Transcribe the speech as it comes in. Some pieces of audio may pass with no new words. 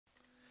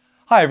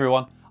Hi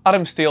everyone,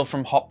 Adam Steele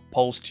from Hot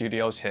Pole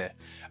Studios here,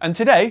 and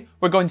today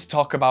we're going to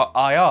talk about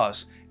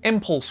IRs,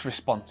 impulse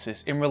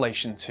responses in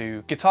relation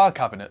to guitar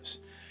cabinets.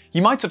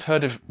 You might have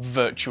heard of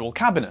virtual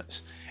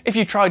cabinets. If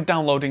you tried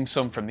downloading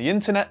some from the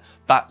internet,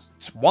 that's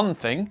one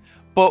thing,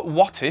 but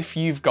what if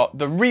you've got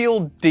the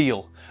real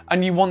deal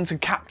and you want to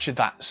capture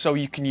that so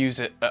you can use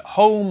it at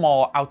home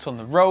or out on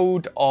the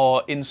road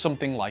or in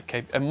something like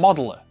a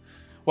modeler?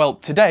 Well,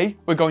 today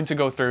we're going to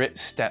go through it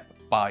step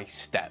by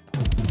step.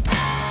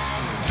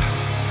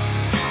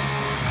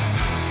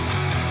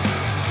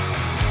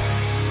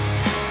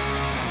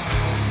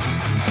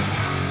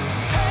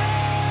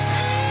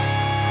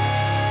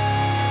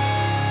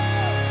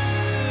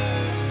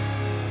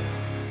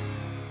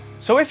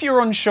 So if you're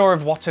unsure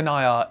of what an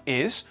IR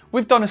is,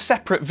 we've done a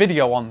separate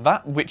video on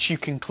that, which you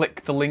can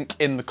click the link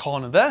in the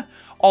corner there,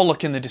 or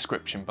look in the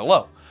description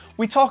below.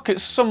 We talk at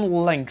some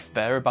length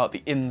there about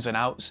the ins and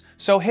outs,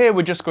 so here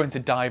we're just going to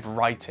dive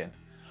right in.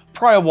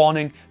 Prior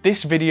warning,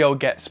 this video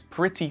gets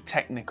pretty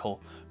technical,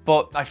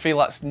 but I feel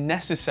that's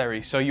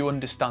necessary so you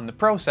understand the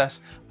process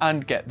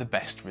and get the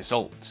best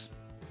results.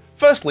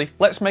 Firstly,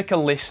 let's make a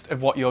list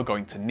of what you're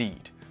going to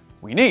need.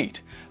 We need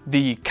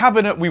the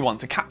cabinet we want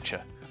to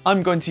capture.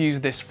 I'm going to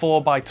use this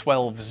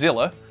 4x12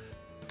 Zilla.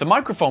 The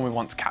microphone we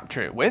want to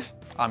capture it with,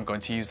 I'm going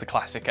to use the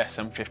classic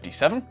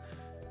SM57.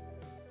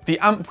 The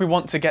amp we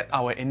want to get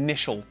our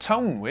initial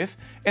tone with,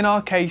 in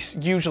our case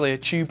usually a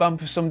tube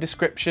amp of some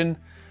description.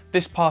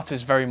 This part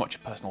is very much a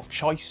personal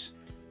choice.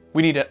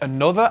 We need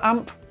another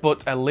amp,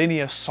 but a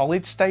linear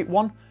solid state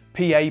one.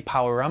 PA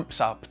power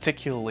amps are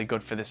particularly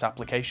good for this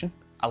application.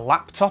 A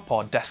laptop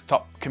or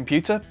desktop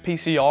computer,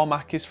 PC or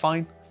Mac is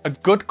fine. A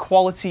good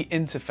quality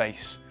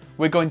interface.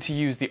 We're going to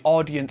use the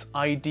Audient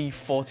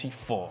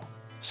ID44.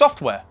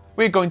 Software,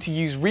 we're going to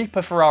use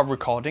Reaper for our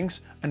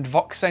recordings and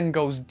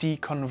Voxengo's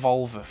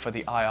Deconvolver for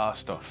the IR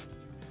stuff.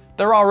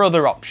 There are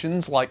other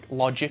options like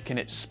Logic in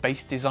its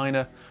Space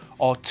Designer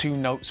or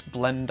 2Notes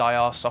Blend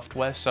IR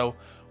software, so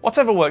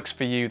whatever works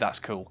for you, that's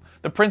cool.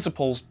 The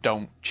principles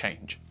don't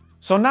change.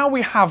 So now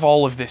we have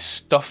all of this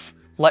stuff,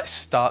 let's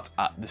start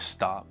at the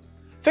start.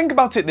 Think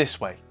about it this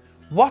way,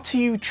 what are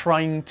you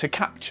trying to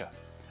capture?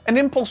 An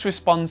impulse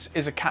response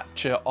is a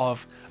capture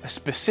of a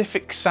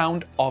specific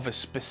sound of a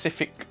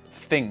specific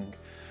thing.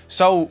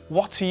 So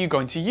what are you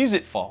going to use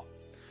it for?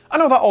 I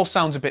know that all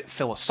sounds a bit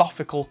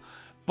philosophical,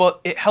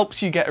 but it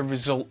helps you get a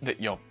result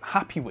that you're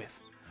happy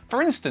with.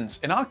 For instance,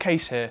 in our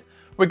case here,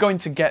 we're going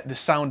to get the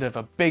sound of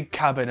a big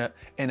cabinet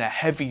in a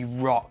heavy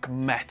rock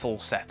metal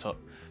setup,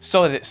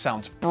 so that it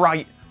sounds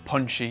bright,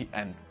 punchy,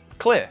 and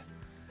clear.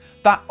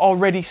 That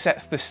already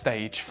sets the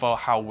stage for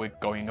how we're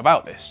going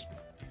about this.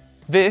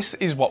 This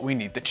is what we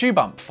need the tube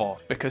amp for,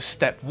 because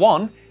step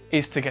one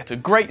is to get a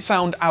great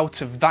sound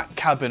out of that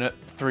cabinet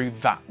through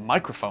that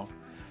microphone.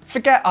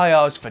 Forget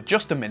IRs for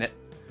just a minute,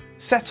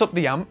 set up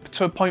the amp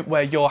to a point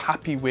where you're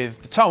happy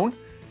with the tone,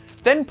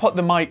 then put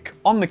the mic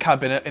on the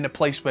cabinet in a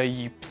place where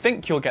you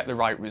think you'll get the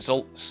right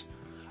results,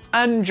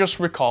 and just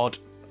record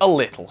a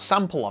little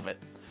sample of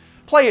it.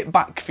 Play it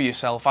back for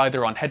yourself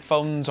either on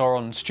headphones or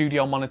on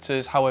studio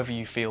monitors, however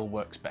you feel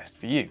works best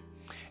for you.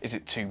 Is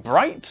it too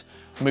bright?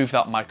 Move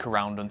that mic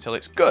around until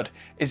it's good.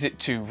 Is it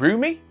too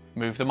roomy?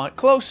 Move the mic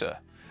closer.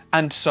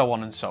 And so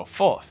on and so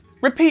forth.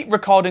 Repeat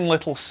recording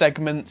little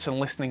segments and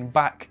listening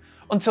back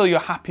until you're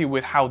happy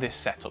with how this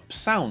setup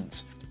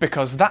sounds,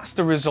 because that's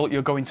the result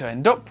you're going to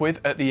end up with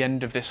at the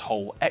end of this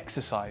whole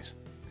exercise.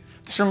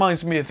 This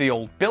reminds me of the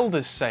old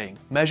builder's saying,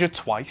 measure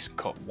twice,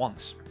 cut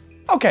once.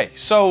 Okay,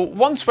 so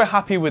once we're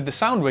happy with the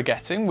sound we're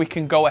getting, we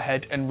can go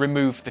ahead and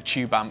remove the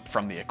tube amp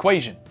from the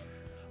equation.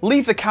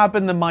 Leave the cab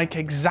and the mic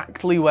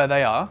exactly where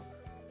they are,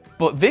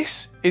 but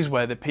this is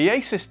where the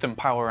PA system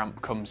power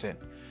amp comes in.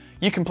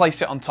 You can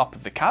place it on top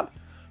of the cab.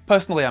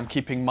 Personally, I'm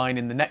keeping mine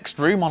in the next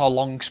room on a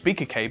long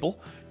speaker cable,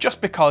 just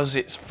because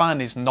its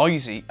fan is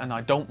noisy and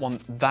I don't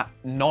want that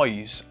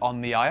noise on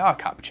the IR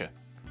capture.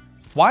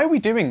 Why are we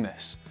doing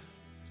this?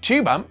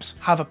 Tube amps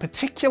have a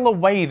particular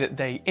way that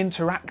they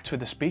interact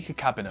with the speaker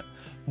cabinet,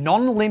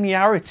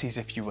 non-linearities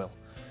if you will.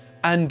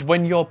 And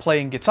when you're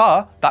playing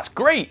guitar, that's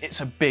great,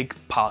 it's a big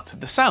part of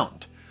the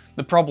sound.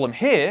 The problem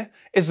here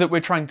is that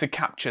we're trying to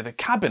capture the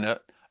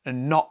cabinet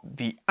and not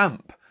the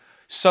amp.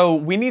 So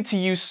we need to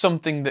use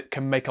something that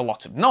can make a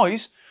lot of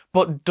noise,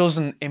 but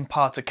doesn't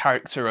impart a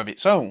character of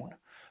its own.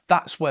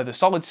 That's where the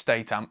solid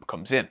state amp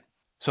comes in.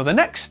 So the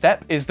next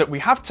step is that we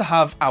have to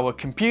have our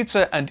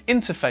computer and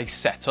interface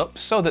set up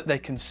so that they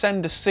can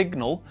send a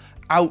signal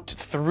out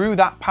through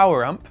that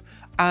power amp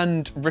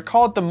and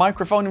record the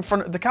microphone in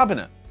front of the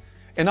cabinet.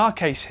 In our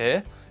case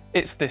here,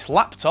 it's this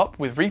laptop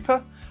with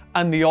Reaper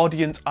and the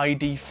Audient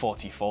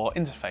ID44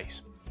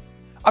 interface.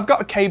 I've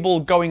got a cable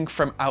going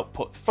from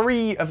output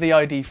 3 of the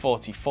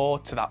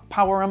ID44 to that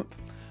power amp.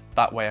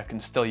 That way I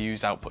can still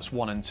use outputs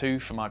 1 and 2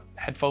 for my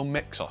headphone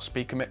mix or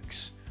speaker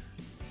mix.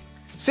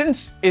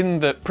 Since in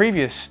the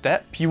previous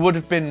step you would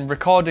have been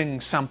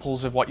recording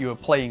samples of what you were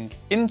playing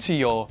into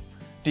your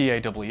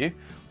DAW,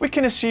 we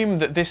can assume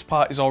that this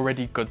part is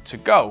already good to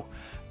go.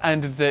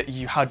 and that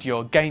you had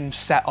your gain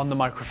set on the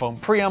microphone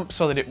preamp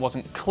so that it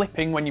wasn't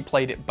clipping when you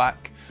played it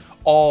back,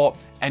 or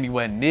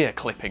anywhere near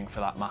clipping for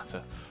that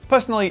matter.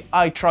 Personally,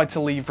 I tried to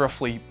leave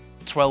roughly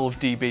 12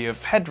 dB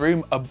of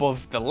headroom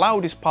above the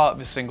loudest part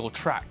of a single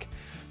track,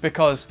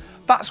 because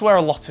that's where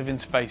a lot of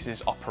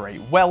interfaces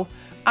operate well,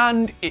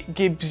 and it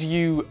gives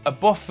you a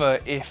buffer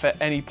if at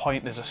any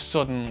point there's a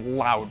sudden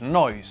loud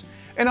noise.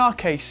 In our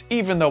case,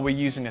 even though we're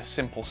using a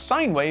simple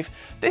sine wave,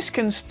 this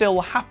can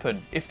still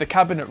happen if the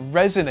cabinet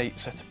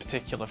resonates at a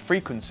particular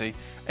frequency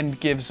and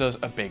gives us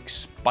a big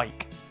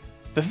spike.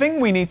 The thing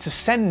we need to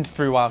send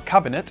through our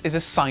cabinet is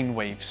a sine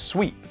wave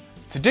sweep.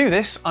 To do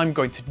this, I'm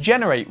going to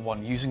generate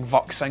one using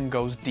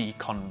Voxengo's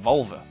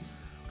Deconvolver.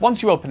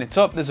 Once you open it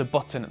up, there's a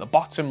button at the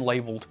bottom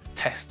labelled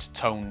Test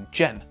Tone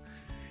Gen.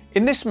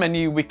 In this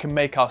menu, we can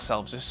make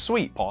ourselves a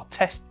sweep or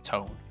test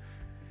tone.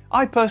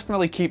 I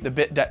personally keep the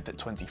bit depth at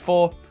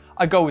 24.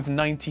 I go with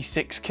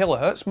 96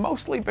 kHz,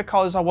 mostly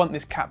because I want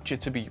this capture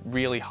to be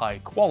really high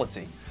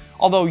quality,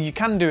 although you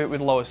can do it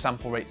with lower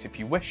sample rates if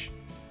you wish.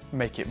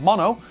 Make it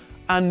mono,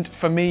 and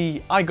for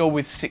me, I go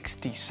with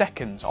 60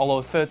 seconds,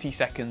 although 30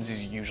 seconds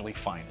is usually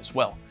fine as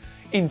well.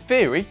 In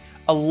theory,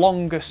 a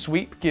longer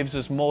sweep gives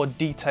us more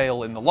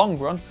detail in the long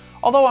run,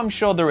 although I'm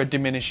sure there are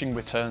diminishing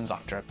returns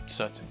after a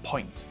certain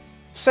point.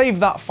 Save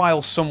that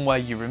file somewhere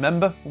you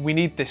remember. We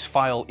need this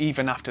file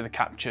even after the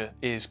capture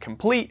is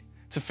complete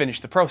to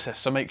finish the process,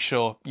 so make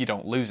sure you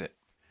don't lose it.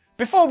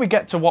 Before we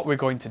get to what we're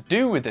going to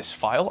do with this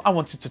file, I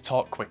wanted to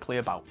talk quickly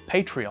about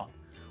Patreon.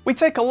 We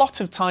take a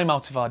lot of time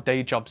out of our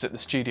day jobs at the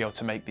studio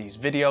to make these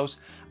videos,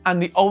 and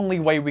the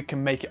only way we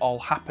can make it all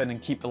happen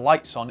and keep the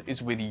lights on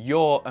is with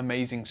your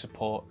amazing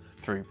support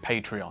through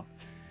Patreon.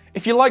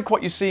 If you like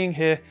what you're seeing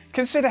here,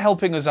 consider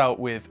helping us out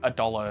with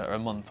 $1 a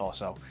month or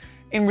so.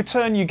 In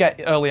return, you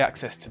get early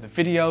access to the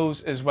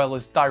videos, as well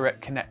as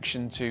direct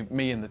connection to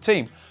me and the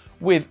team,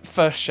 with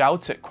first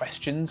shout at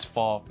questions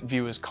for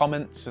viewers'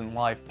 comments and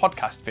live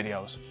podcast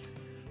videos.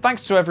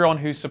 Thanks to everyone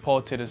who's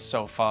supported us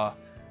so far.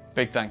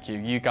 Big thank you,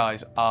 you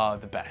guys are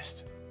the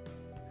best.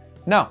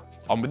 Now,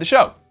 on with the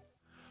show.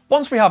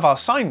 Once we have our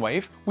sine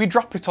wave, we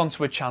drop it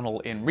onto a channel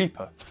in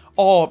Reaper,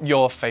 or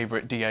your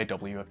favourite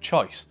DAW of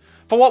choice.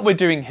 For what we're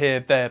doing here,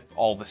 they're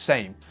all the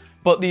same,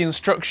 but the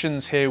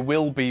instructions here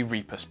will be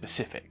Reaper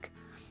specific.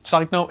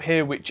 Side note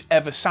here,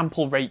 whichever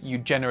sample rate you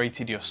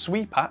generated your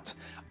sweep at,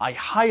 I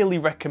highly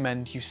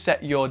recommend you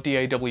set your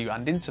DAW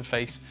and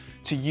interface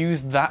to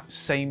use that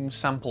same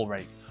sample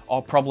rate,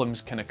 or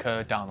problems can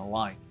occur down the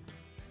line.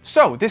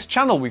 So, this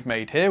channel we've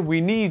made here, we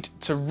need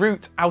to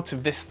route out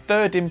of this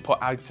third input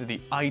out of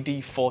the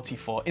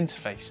ID44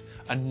 interface,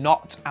 and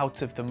not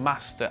out of the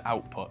master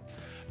output.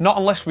 Not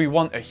unless we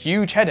want a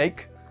huge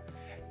headache.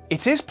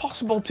 It is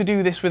possible to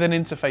do this with an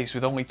interface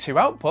with only 2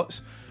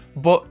 outputs,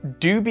 but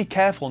do be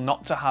careful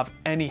not to have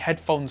any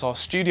headphones or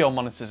studio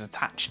monitors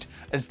attached,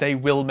 as they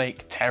will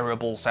make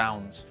terrible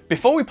sounds.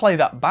 Before we play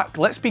that back,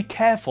 let's be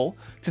careful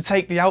to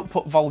take the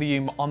output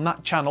volume on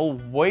that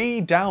channel way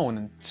down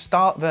and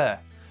start there.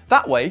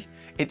 That way,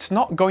 it's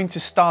not going to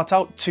start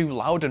out too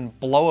loud and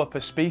blow up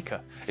a speaker,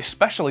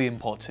 especially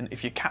important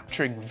if you're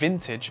capturing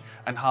vintage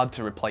and hard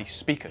to replace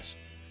speakers.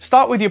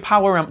 Start with your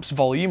power amp's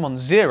volume on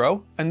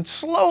 0 and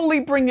slowly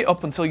bring it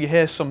up until you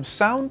hear some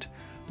sound.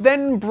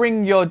 Then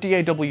bring your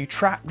DAW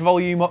track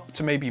volume up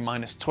to maybe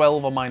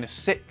 -12 or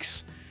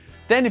 -6.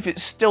 Then if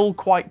it's still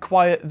quite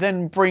quiet,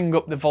 then bring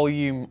up the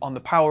volume on the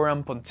power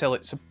amp until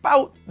it's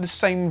about the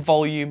same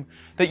volume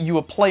that you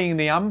were playing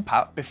the amp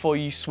at before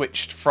you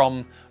switched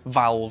from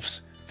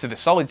valves to the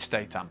solid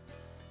state amp.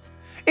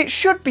 It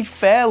should be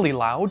fairly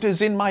loud,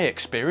 as in my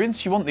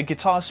experience you want the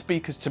guitar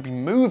speakers to be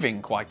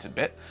moving quite a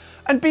bit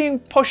and being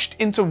pushed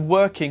into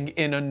working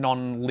in a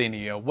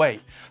non-linear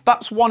way.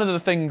 That's one of the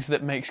things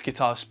that makes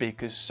guitar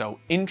speakers so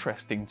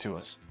interesting to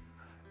us.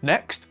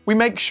 Next, we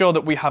make sure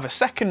that we have a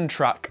second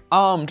track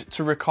armed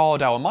to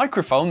record our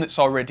microphone that's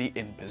already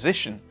in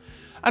position.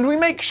 And we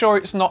make sure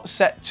it's not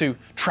set to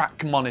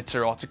track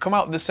monitor or to come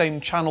out the same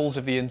channels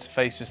of the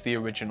interface as the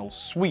original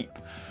sweep.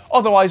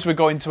 Otherwise we're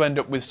going to end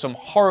up with some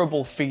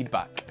horrible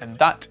feedback, and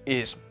that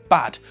is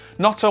bad,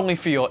 not only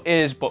for your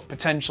ears but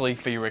potentially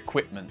for your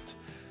equipment.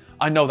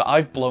 I know that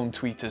I've blown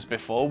tweeters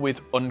before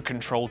with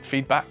uncontrolled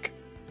feedback.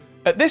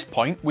 At this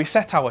point, we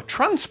set our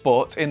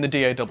transport in the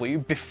DAW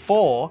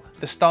before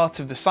the start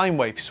of the sine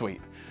wave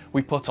sweep.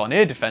 We put on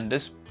ear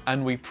defenders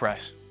and we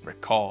press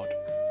record.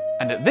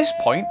 And at this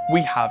point,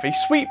 we have a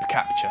sweep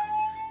capture.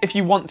 If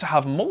you want to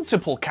have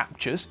multiple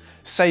captures,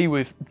 say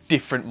with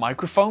different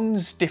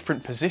microphones,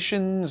 different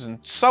positions, and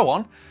so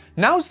on,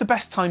 now's the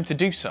best time to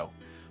do so.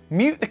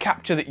 Mute the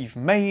capture that you've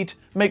made,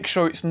 make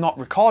sure it's not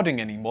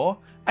recording anymore,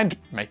 and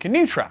make a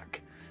new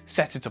track.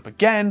 Set it up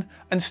again,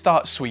 and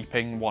start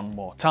sweeping one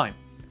more time.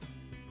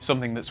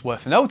 Something that's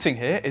worth noting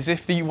here is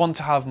if you want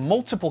to have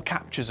multiple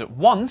captures at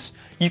once,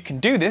 you can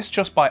do this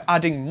just by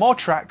adding more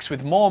tracks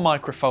with more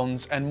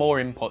microphones and more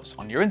inputs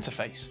on your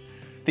interface.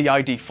 The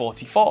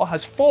ID44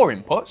 has 4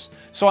 inputs,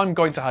 so I'm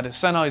going to add a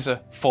Sennheiser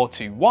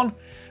 421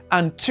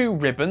 and 2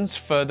 ribbons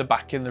further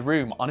back in the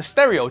room on a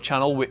stereo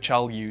channel which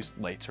I'll use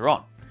later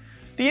on.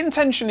 The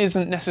intention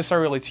isn't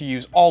necessarily to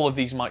use all of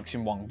these mics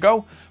in one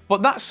go,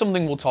 but that's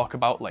something we'll talk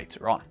about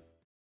later on.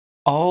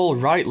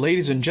 Alright,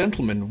 ladies and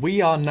gentlemen,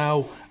 we are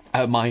now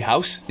at my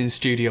house in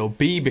Studio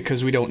B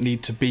because we don't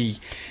need to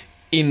be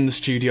in the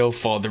studio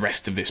for the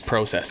rest of this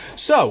process.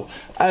 So,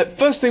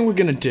 first thing we're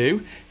going to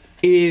do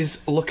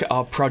is look at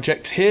our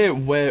project here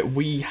where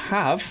we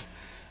have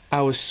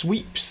our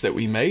sweeps that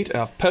we made.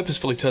 I've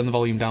purposefully turned the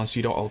volume down so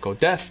you don't all go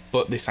deaf,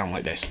 but they sound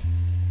like this.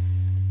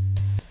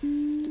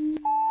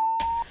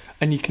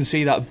 And you can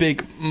see that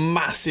big,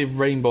 massive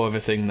rainbow of a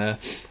thing there.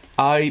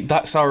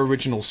 That's our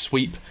original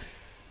sweep.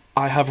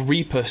 I have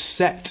Reaper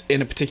set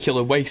in a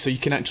particular way so you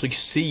can actually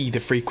see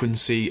the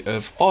frequency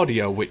of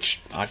audio,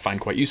 which I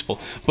find quite useful.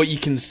 But you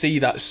can see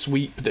that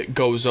sweep that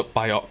goes up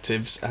by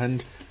octaves,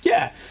 and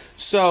yeah,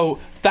 so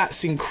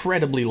that's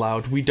incredibly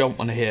loud. We don't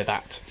want to hear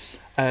that.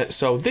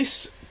 So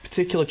this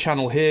particular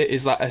channel here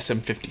is that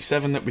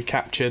SM57 that we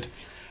captured.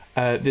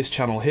 This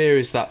channel here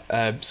is that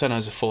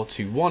Sennheiser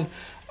 421,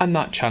 and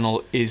that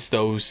channel is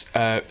those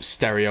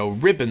stereo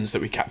ribbons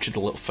that we captured a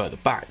little further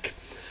back.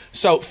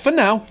 So for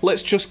now,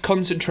 let's just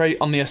concentrate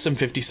on the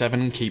SM57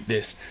 and keep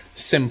this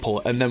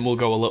simple, and then we'll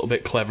go a little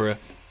bit cleverer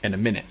in a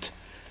minute.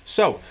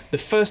 So the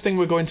first thing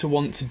we're going to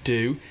want to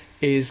do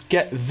is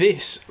get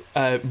this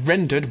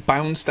rendered,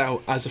 bounced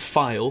out as a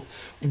file.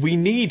 We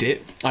need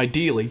it,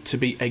 ideally, to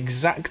be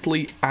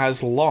exactly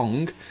as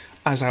long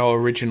as our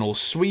original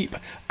sweep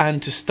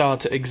and to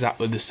start at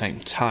exactly the same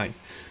time.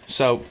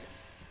 So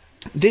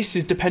this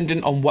is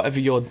dependent on whatever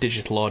your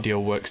digital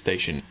audio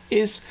workstation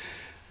is.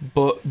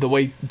 But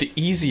the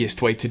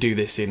easiest way to do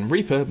this in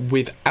Reaper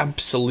with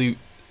absolute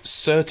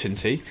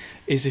certainty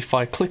is if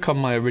I click on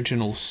my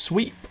original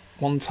sweep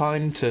one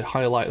time to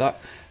highlight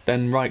that,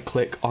 then right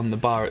click on the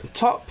bar at the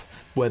top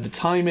where the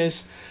time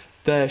is,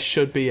 there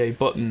should be a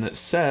button that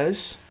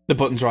says, the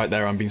button's right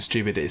there, I'm being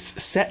stupid,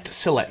 it's set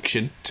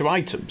selection to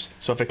items.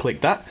 So if I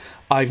click that,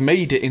 I've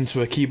made it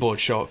into a keyboard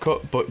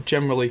shortcut, but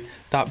generally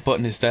that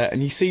button is there,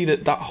 and you see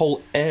that that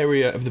whole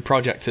area of the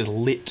project is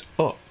lit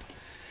up.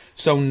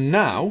 So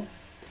now,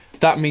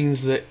 that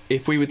means that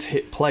if we were to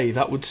hit play,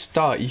 that would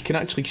start, you can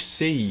actually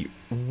see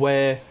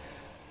where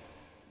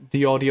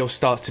the audio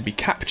starts to be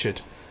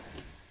captured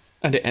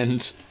and it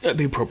ends at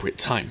the appropriate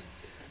time.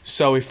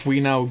 So if we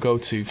now go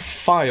to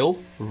File,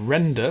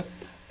 Render,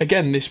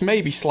 again, this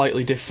may be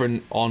slightly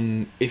different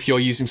on if you're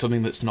using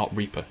something that's not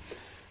Reaper.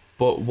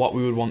 But what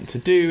we would want to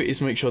do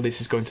is make sure this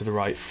is going to the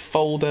right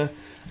folder.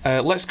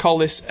 Let's call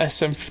this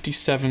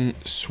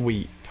SM57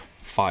 sweep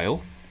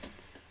file,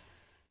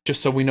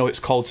 just so we know it's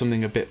called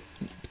something a bit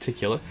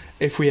particular.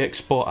 If we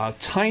export our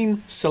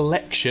time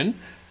selection,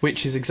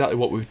 which is exactly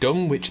what we've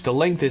done, which the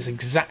length is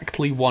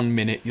exactly 1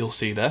 minute, you'll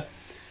see there.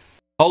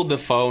 Hold the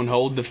phone,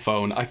 hold the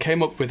phone. I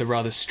came up with a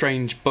rather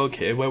strange bug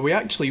here where we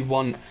actually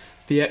want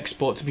the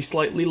export to be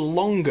slightly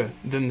longer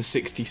than the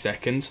 60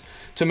 seconds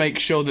to make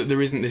sure that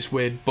there isn't this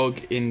weird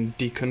bug in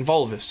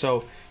Deconvolver.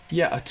 So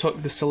yeah, I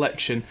took the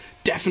selection,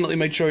 definitely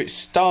made sure it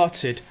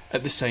started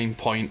at the same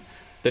point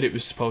that it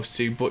was supposed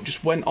to, but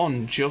just went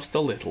on just a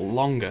little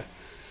longer.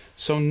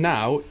 So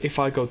now, if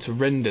I go to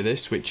render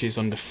this, which is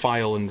under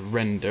File and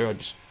Render, I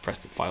just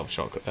pressed the File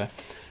shortcut there,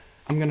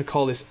 I'm going to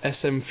call this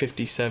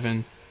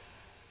SM57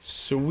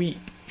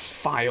 sweep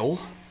file,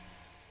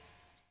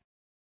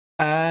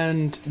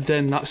 and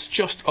then that's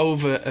just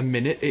over a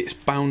minute. It's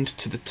bound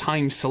to the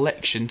time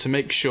selection to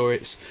make sure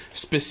it's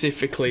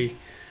specifically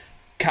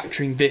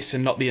capturing this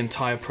and not the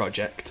entire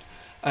project.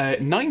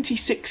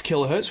 96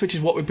 kilohertz, which is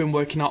what we've been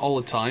working at all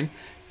the time.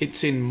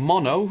 It's in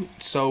mono,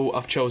 so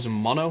I've chosen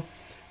mono.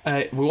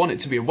 We want it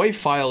to be a WAV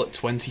file at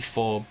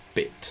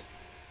 24-bit.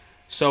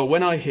 So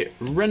when I hit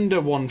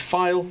render one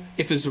file,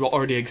 if there's an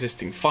already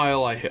existing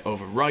file, I hit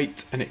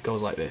overwrite and it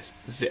goes like this,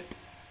 zip.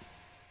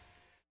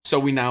 So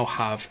we now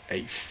have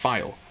a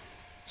file.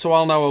 So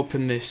I'll now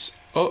open this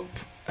up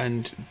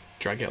and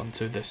drag it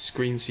onto the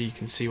screen so you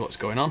can see what's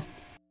going on.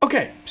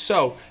 Okay,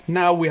 so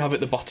now we have at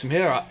the bottom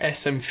here our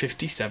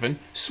SM57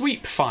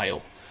 sweep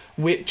file,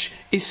 which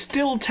is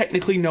still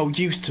technically no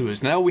use to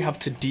us. Now we have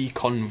to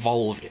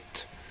deconvolve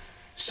it.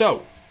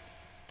 So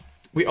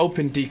we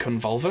open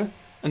Deconvolver,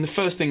 and the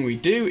first thing we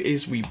do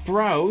is we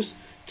browse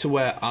to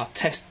where our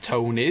test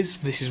tone is.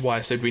 This is why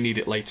I said we need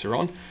it later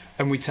on,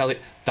 and we tell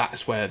it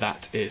that's where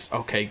that is.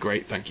 Okay,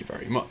 great, thank you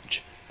very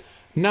much.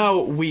 Now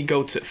we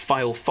go to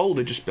File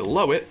folder just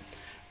below it,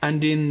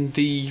 and in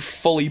the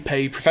fully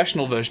paid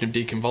professional version of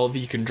Deconvolver,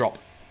 you can drop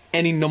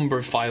any number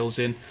of files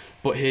in,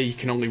 but here you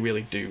can only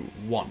really do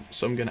one.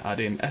 So I'm going to add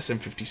in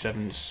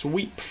SM57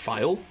 sweep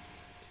file.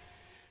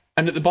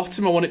 And at the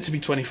bottom, I want it to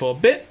be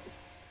 24-bit.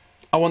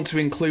 I want to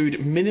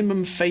include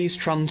minimum phase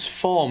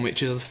transform,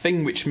 which is a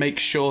thing which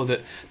makes sure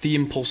that the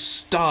impulse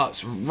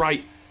starts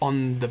right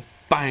on the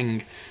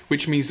bang,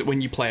 which means that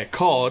when you play a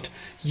chord,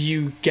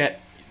 you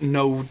get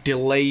no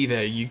delay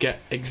there. You get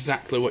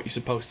exactly what you're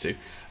supposed to.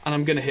 And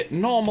I'm going to hit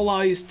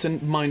normalize to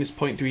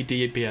 -0.3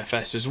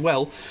 dBFS as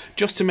well,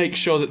 just to make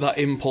sure that that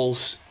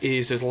impulse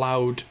is as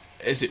loud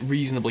as it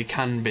reasonably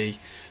can be,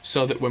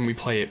 so that when we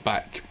play it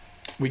back,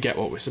 we get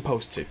what we're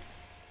supposed to.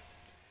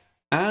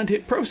 and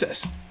hit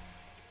process.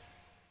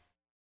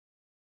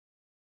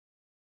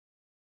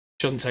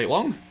 Shouldn't take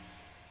long.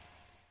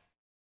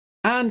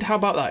 And how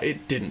about that?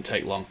 It didn't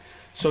take long.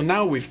 So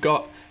now we've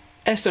got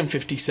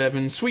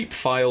SM57 sweep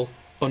file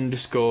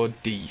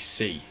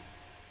 _DC,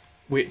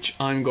 which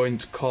I'm going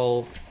to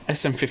call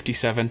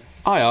SM57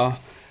 IR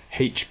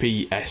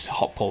HPS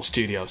Hot Pole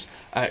Studios.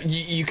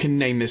 You can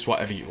name this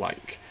whatever you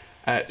like.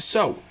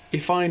 So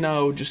if I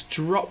now just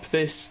drop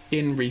this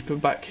in Reaper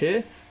back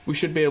here, we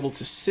should be able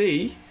to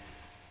see,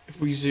 if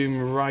we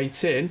zoom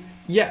right in,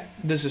 yeah,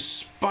 there's a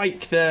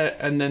spike there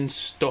and then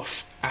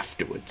stuff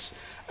afterwards.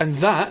 And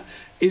that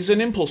is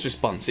an impulse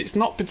response. It's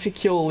not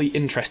particularly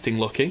interesting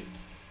looking,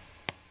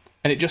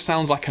 and it just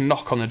sounds like a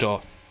knock on the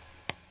door.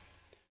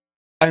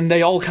 And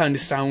they all kind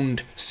of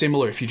sound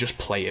similar if you just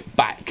play it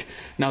back.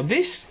 Now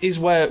this is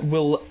where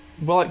we'll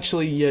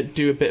actually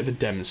do a bit of a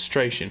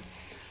demonstration.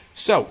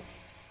 So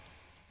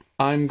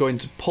I'm going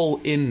to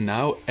pull in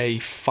now a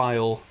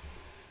file,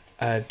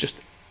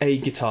 just a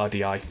guitar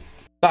DI.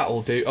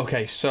 That'll do.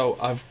 Okay, so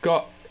I've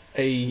got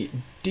a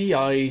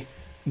DI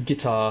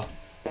guitar,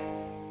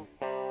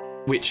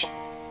 which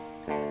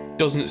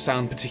doesn't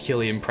sound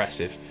particularly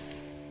impressive.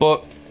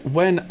 But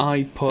when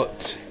I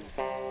put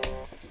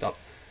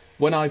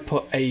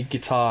a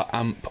guitar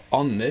amp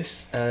on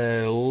this,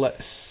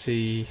 let's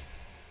see,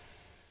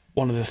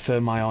 one of the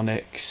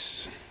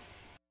Thermionics,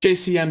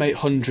 JCM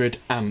 800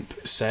 amp,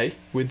 say,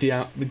 with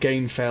the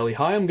gain fairly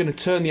high, I'm going to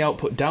turn the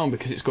output down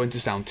because it's going to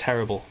sound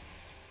terrible.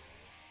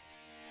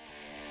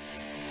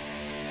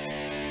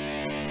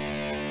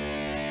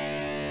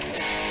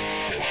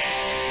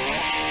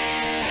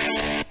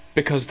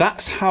 Because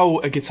that's how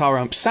a guitar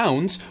amp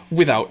sounds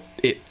without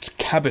its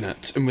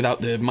cabinet and without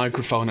the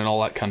microphone and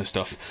all that kind of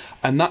stuff.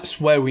 And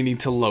that's where we need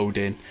to load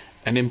in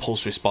an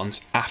impulse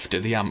response after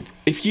the amp.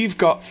 If you've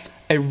got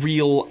a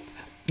real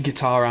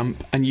guitar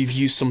amp and you've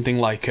used something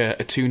like a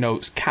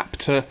 2-notes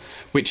captor,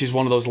 which is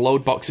one of those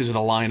load boxes with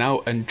a line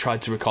out, and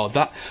tried to record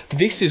that,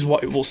 this is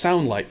what it will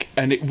sound like.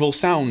 And it will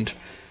sound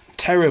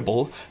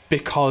terrible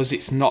because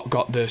it's not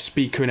got the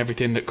speaker and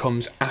everything that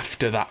comes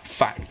after that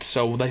fact.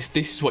 So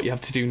this is what you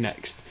have to do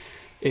next,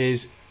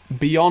 is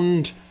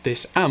beyond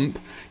this amp,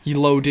 you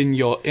load in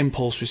your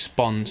impulse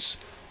response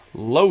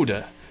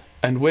loader,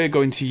 and we're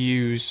going to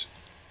use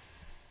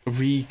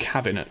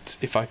recabinet,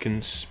 if I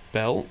can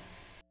spell.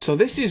 So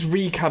this is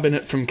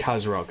recabinet from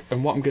Kazrog,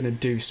 and what I'm going to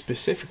do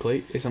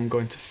specifically is I'm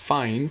going to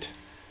find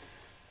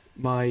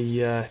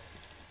my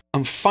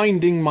I'm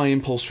finding my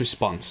impulse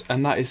response,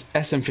 and that is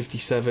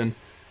SM57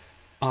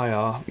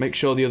 IR. Make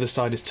sure the other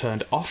side is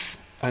turned off,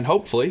 and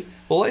hopefully,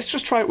 well, let's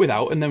just try it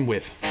without and then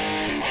with.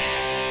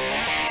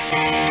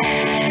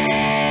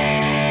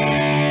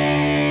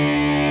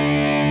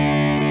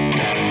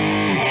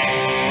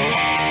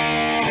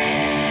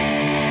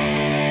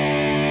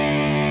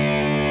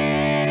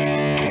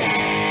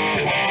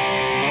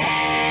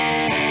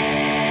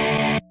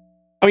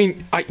 I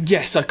mean,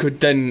 yes, I could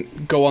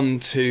then go on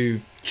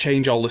to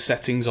change all the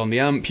settings on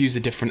the amp, use a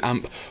different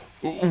amp,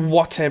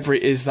 whatever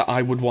it is that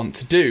I would want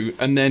to do,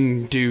 and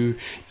then do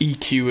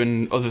EQ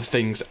and other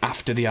things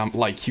after the amp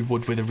like you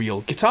would with a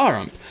real guitar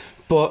amp.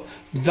 But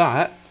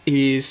that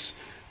is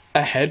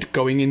a head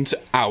going into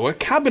our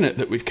cabinet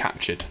that we've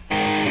captured.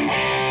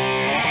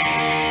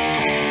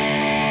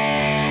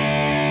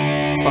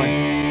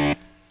 Fine.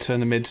 Turn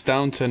the mids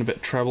down, turn a bit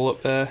of treble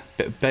up there,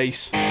 bit of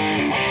bass.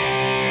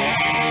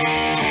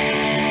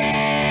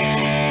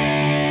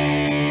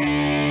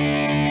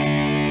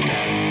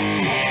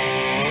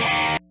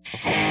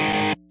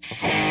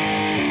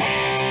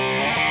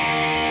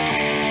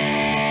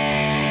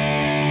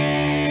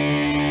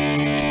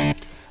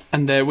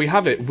 And there we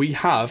have it. We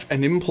have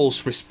an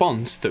impulse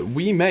response that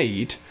we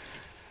made,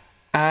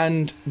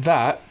 and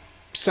that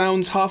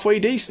sounds halfway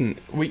decent.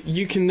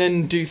 You can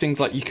then do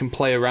things like you can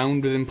play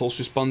around with impulse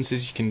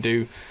responses, you can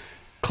do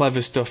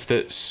clever stuff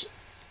that's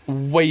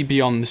way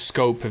beyond the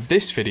scope of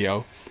this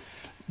video,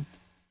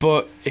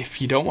 but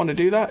if you don't want to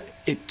do that,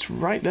 it's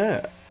right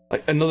there.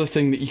 Like another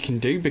thing that you can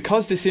do,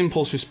 because this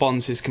impulse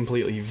response is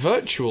completely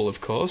virtual, of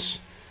course,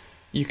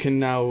 you can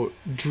now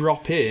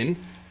drop in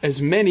as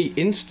many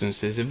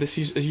instances of this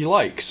as you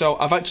like. So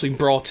I've actually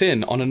brought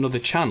in on another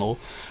channel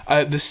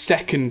the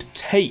second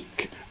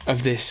take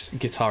of this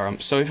guitar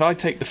amp. So if I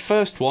take the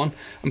first one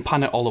and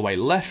pan it all the way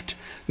left,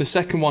 the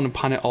second one and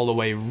pan it all the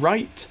way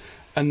right,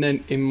 and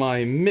then in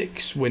my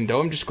mix window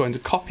I'm just going to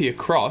copy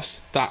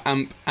across that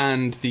amp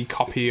and the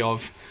copy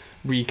of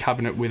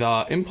recabinet with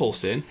our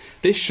impulse in,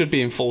 this should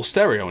be in full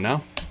stereo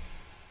now.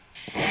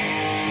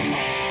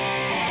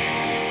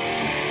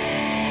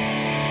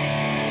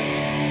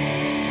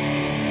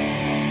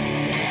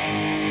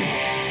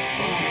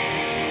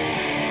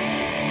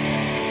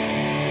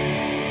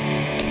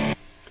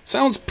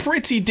 Sounds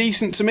pretty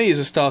decent to me as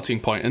a starting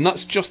point, and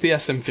that's just the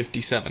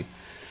SM57.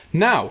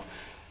 Now,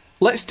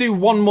 let's do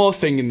one more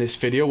thing in this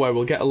video where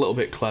we'll get a little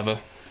bit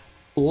clever.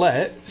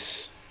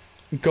 Let's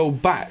go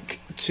back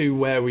to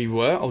where we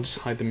were. I'll just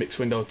hide the mix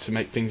window to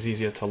make things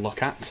easier to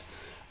look at.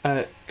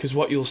 because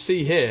what you'll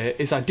see here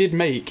is I did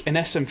make an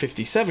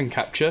SM57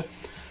 capture,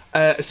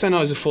 a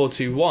Sennheiser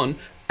 421,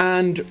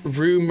 and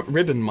room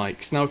ribbon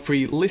mics. Now if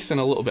we listen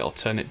a little bit, I'll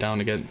turn it down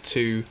again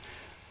to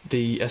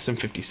the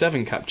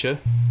SM57 capture.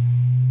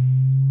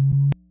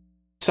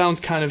 Sounds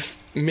kind of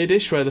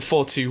mid-ish, where the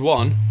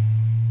 421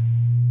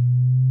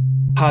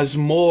 has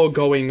more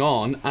going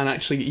on, and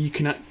actually you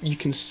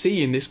can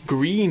see in this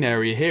green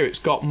area here it's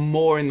got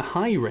more in the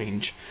high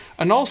range.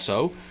 And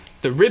also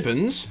the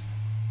ribbons,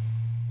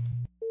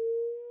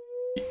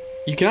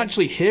 you can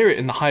actually hear it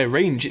in the higher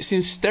range. It's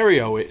in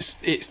stereo,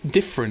 it's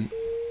different.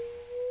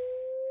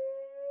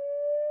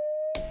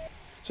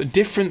 So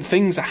different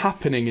things are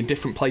happening in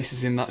different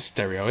places in that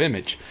stereo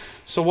image.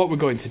 So what we're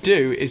going to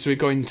do is we're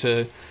going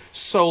to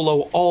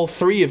solo all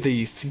three of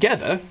these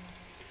together,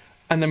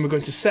 and then we're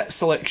going to set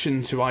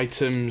selection to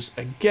items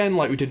again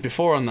like we did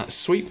before on that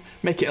sweep,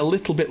 make it a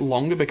little bit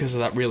longer because of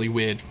that really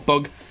weird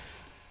bug,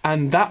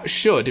 and that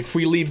should, if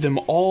we leave them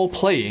all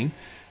playing,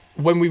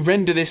 when we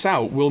render this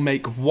out, we'll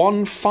make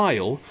one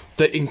file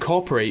that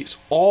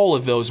incorporates all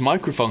of those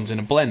microphones in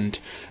a blend.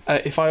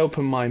 If I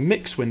open my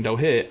mix window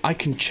here, I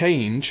can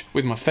change,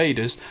 with my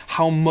faders,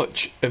 how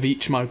much of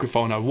each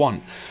microphone I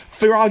want.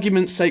 For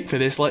argument's sake for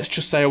this, let's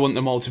just say I want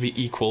them all to be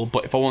equal,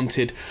 but if I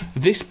wanted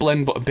this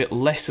blend but a bit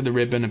less of the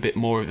ribbon, a bit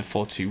more of the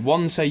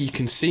 421, say, you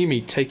can see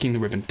me taking the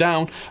ribbon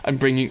down and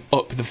bringing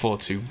up the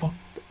 421.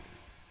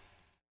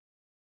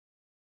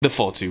 The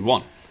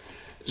 421.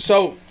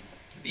 So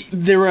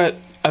there are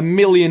a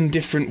million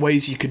different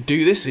ways you could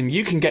do this, and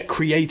you can get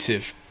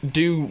creative.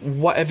 Do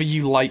whatever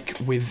you like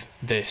with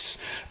this.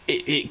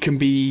 It can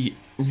be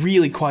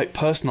really quite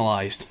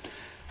personalized.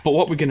 But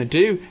what we're going to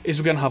do is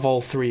we're going to have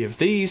all three of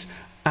these,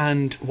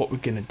 and what we're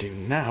going to do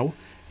now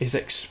is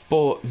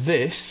export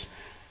this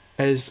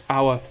as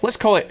our, let's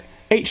call it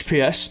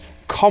HPS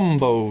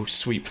combo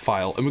sweep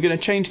file, and we're going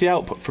to change the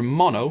output from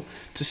mono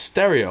to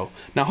stereo.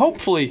 Now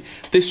hopefully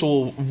this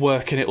will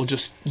work and it'll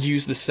just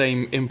use the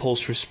same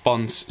impulse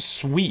response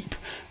sweep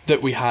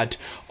that we had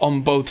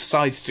on both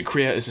sides to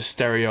create as a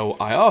stereo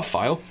IR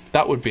file.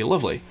 That would be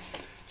lovely.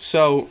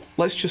 So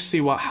let's just see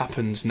what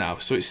happens now.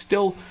 So it's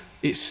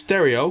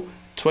stereo,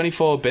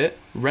 24-bit,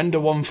 render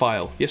one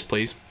file. Yes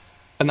please.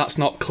 And that's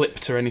not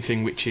clipped or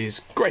anything, which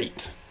is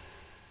great.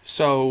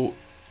 So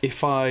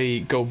if I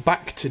go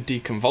back to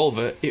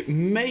Deconvolver, it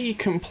may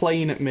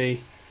complain at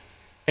me,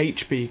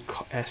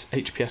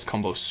 HPS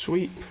combo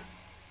sweep.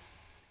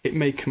 It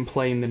may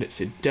complain that it's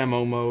in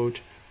demo mode,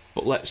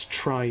 but let's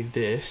try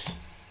this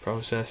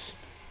process.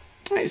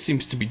 It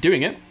seems to be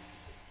doing it.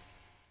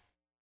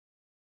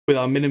 With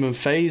our minimum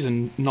phase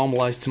and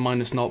normalized to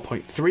minus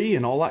 0.3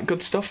 and all that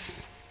good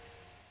stuff.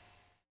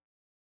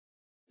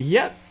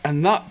 Yep,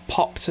 and that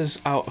popped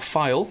us out a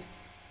file.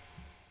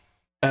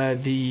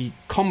 The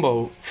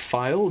combo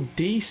file,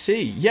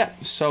 DC.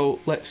 Yep, so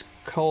let's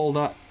call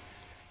that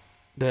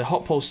the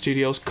Hot Pole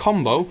Studios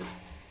combo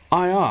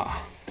IR.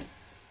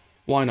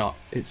 Why not?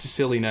 It's a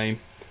silly name.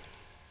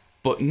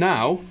 But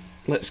now,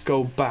 let's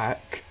go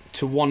back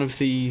to one of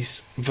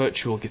these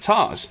virtual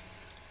guitars.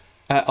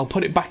 I'll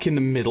put it back in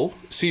the middle,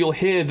 so you'll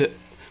hear that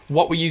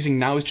what we're using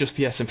now is just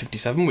the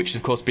SM57, which is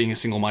of course being a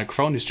single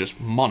microphone, is just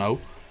mono.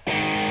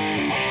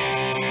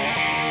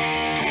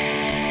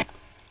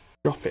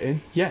 Drop it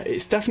in. Yeah,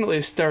 it's definitely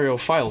a stereo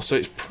file, so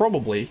it's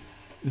probably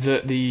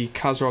that the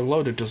Kazrog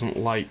loader doesn't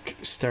like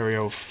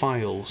stereo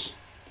files.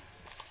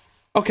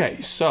 Okay,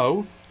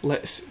 so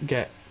let's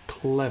get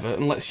clever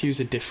and let's use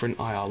a different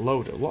IR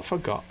loader. What have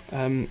I got?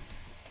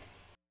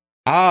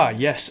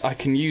 Yes, I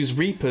can use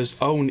Reaper's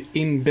own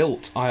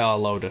inbuilt IR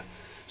loader.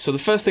 So the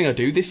first thing I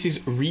do, this is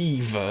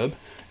Reverb,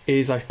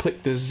 is I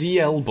click the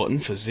ZL button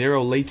for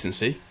zero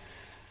latency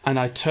and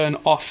I turn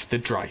off the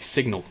dry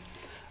signal.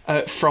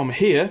 From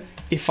here,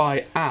 if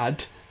I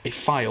add a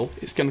file,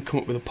 it's going to come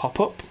up with a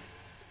pop-up,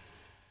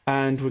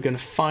 and we're going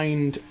to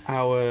find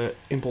our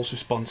impulse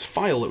response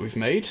file that we've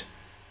made,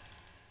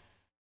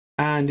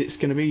 and it's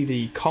going to be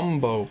the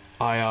combo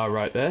IR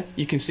right there.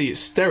 You can see it's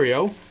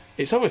stereo.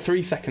 It's over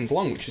 3 seconds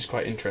long, which is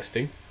quite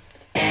interesting.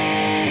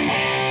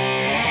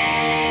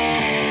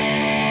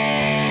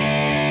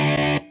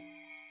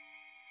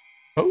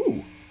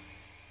 Oh!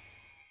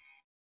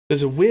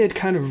 There's a weird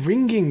kind of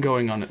ringing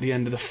going on at the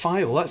end of the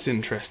file. That's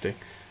interesting.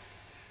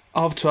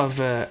 I'll have to have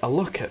a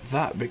look at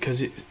that,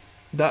 because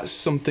that's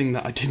something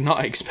that I did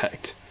not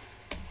expect.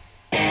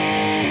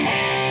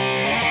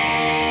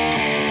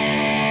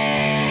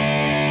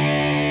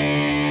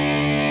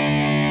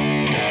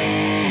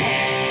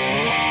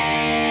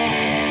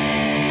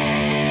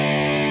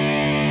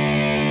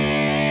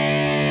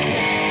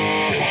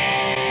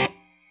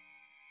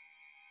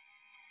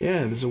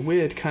 Yeah, there's a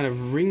weird kind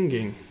of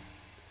ringing.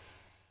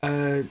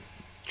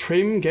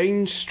 Trim,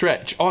 gain,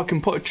 stretch. Oh, I can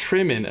put a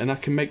trim in and I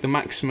can make the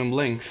maximum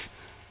length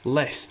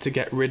less to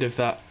get rid of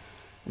that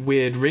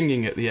weird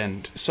ringing at the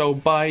end. So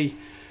by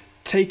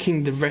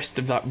taking the rest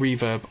of that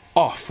reverb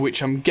off,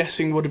 which I'm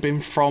guessing would have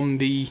been from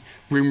the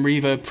room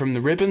reverb from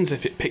the ribbons,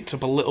 if it picked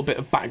up a little bit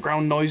of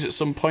background noise at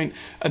some point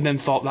and then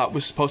thought that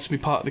was supposed to be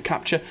part of the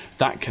capture,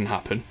 that can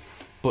happen.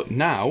 But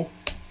now,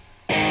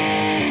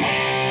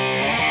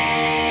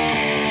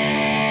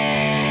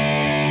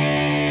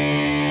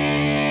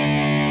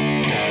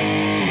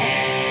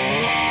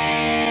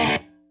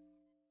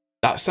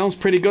 That sounds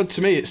pretty good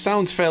to me. It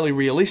sounds fairly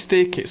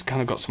realistic. It's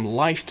kind of got some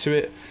life to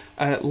it.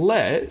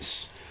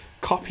 Let's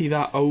copy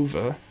that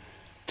over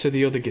to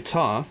the other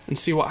guitar and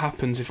see what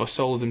happens if I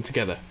solo them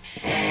together.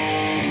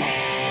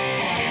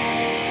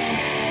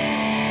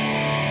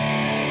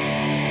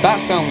 That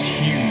sounds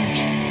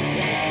huge.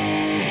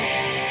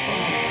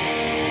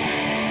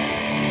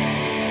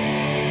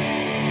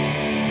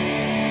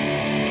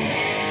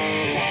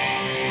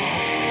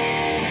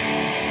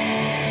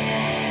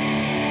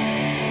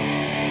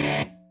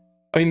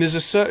 I mean, there's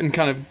a certain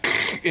kind of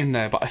in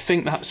there, but I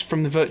think that's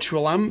from the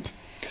virtual amp.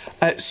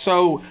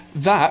 So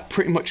that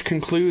pretty much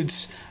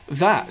concludes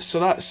that. So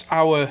that's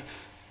our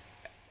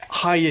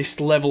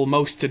highest level,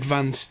 most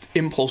advanced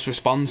impulse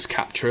response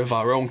capture of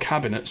our own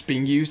cabinets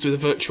being used with a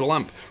virtual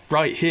amp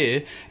right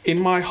here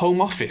in my home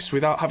office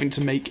without having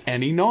to make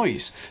any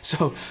noise.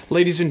 So,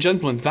 ladies and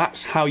gentlemen,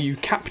 that's how you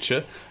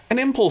capture an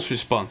impulse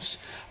response.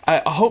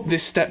 I hope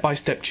this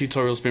step-by-step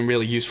tutorial has been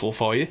really useful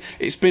for you.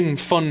 It's been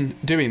fun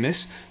doing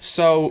this,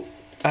 so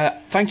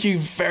thank you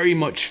very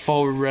much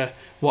for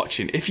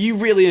watching. If you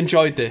really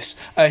enjoyed this,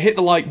 hit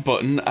the like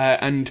button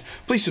and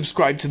please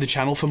subscribe to the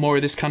channel for more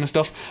of this kind of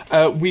stuff.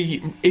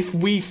 If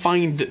we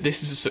find that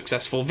this is a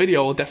successful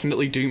video, I'll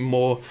definitely do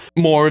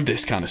more of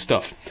this kind of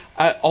stuff.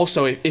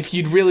 Also, if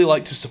you'd really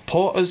like to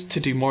support us to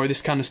do more of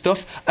this kind of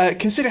stuff,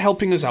 consider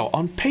helping us out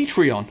on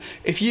Patreon.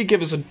 If you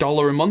give us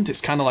 $1 a month,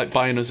 it's kind of like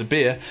buying us a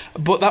beer,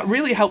 but that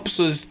really helps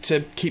us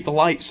to keep the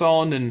lights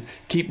on and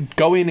keep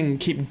going and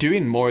keep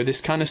doing more of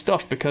this kind of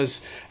stuff,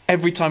 because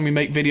every time we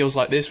make videos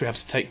like this, we have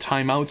to take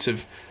time out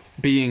of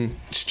being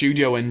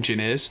studio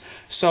engineers,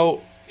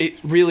 so it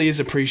really is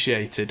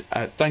appreciated.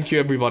 Thank you,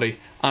 everybody.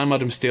 I'm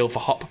Adam Steele for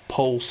Hop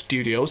Pole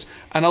Studios,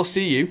 and I'll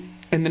see you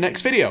in the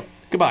next video.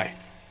 Goodbye.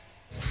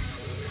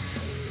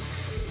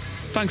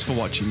 Thanks for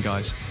watching,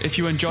 guys. If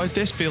you enjoyed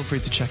this, feel free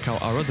to check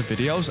out our other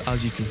videos,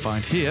 as you can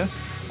find here,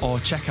 or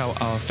check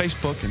out our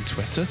Facebook and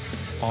Twitter,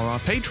 or our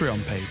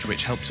Patreon page,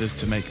 which helps us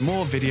to make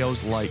more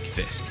videos like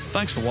this.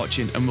 Thanks for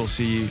watching, and we'll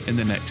see you in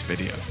the next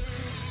video.